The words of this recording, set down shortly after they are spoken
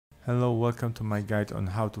Hello, welcome to my guide on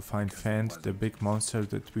how to find Fiend, the big monster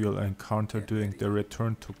that we will encounter during the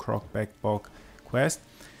Return to Crookback Bog quest.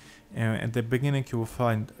 At the beginning you will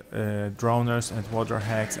find droners and water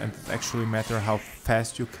hags, and it actually matters how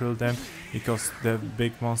fast you kill them, because the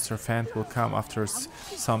big monster Fiend will come after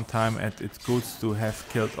some time, and it's good to have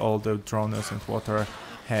killed all the droners and water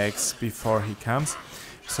hags before he comes.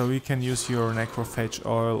 So you can use your necrophage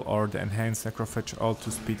oil or the enhanced necrophage oil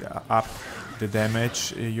to speed up the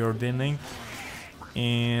damage you're dealing.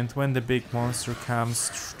 And when the big monster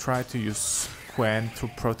comes, try to use Quen to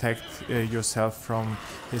protect yourself from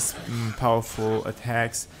his powerful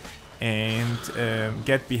attacks, and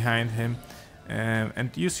get behind him,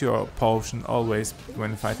 and use your potion always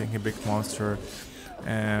when fighting a big monster.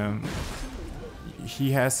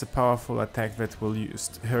 He has a powerful attack that will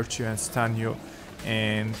hurt you and stun you,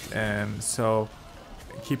 and so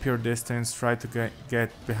keep your distance, try to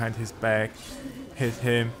get behind his back, hit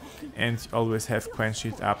him, and always have Quen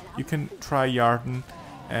Sheet up. You can try Yarden.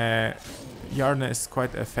 Yarden is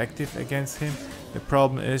quite effective against him. The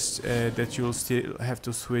problem is that you'll still have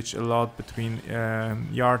to switch a lot between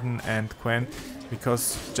Yarden and Quen,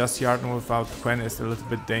 because just Yarden without Quen is a little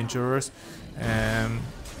bit dangerous.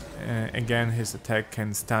 Again, his attack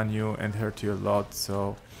can stun you and hurt you a lot,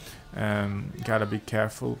 so gotta be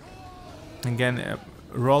careful. Again,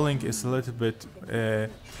 rolling is a little bit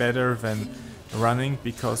better than running,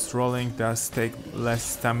 because rolling does take less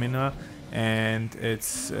stamina, and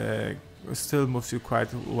it's still moves you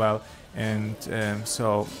quite well, and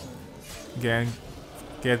so again,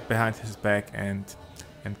 get behind his back and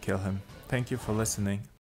kill him. Thank you for listening.